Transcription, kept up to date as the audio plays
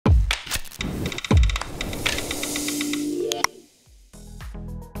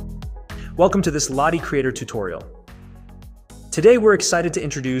Welcome to this Lottie Creator tutorial. Today we're excited to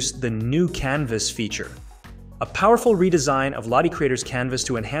introduce the new Canvas feature, a powerful redesign of Lottie Creator's Canvas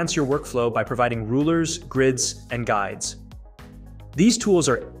to enhance your workflow by providing rulers, grids, and guides. These tools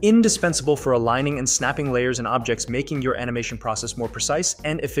are indispensable for aligning and snapping layers and objects, making your animation process more precise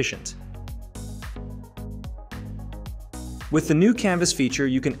and efficient. With the new Canvas feature,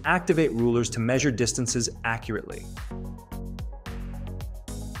 you can activate rulers to measure distances accurately.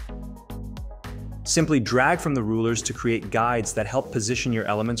 Simply drag from the rulers to create guides that help position your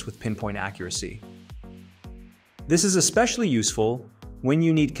elements with pinpoint accuracy. This is especially useful when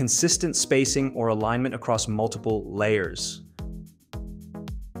you need consistent spacing or alignment across multiple layers.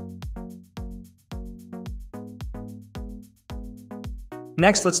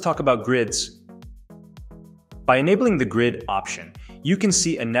 Next, let's talk about grids. By enabling the grid option, you can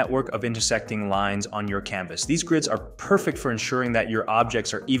see a network of intersecting lines on your canvas. These grids are perfect for ensuring that your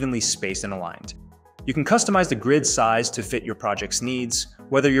objects are evenly spaced and aligned. You can customize the grid size to fit your project's needs,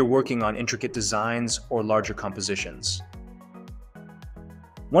 whether you're working on intricate designs or larger compositions.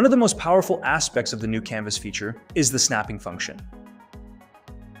 One of the most powerful aspects of the new Canvas feature is the snapping function.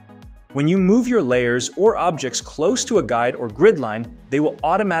 When you move your layers or objects close to a guide or grid line, they will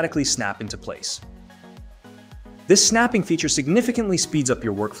automatically snap into place. This snapping feature significantly speeds up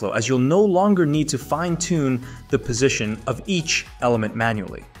your workflow, as you'll no longer need to fine-tune the position of each element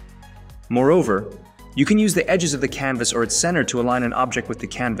manually. Moreover, you can use the edges of the canvas or its center to align an object with the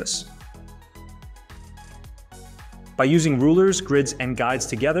canvas. By using rulers, grids, and guides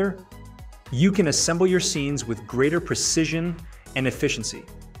together, you can assemble your scenes with greater precision and efficiency.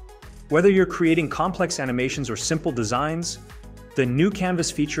 Whether you're creating complex animations or simple designs, the new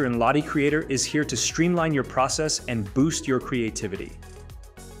Canvas feature in Lottie Creator is here to streamline your process and boost your creativity.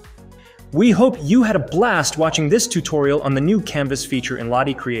 We hope you had a blast watching this tutorial on the new Canvas feature in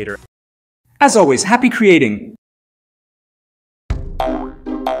Lottie Creator. As always, happy creating!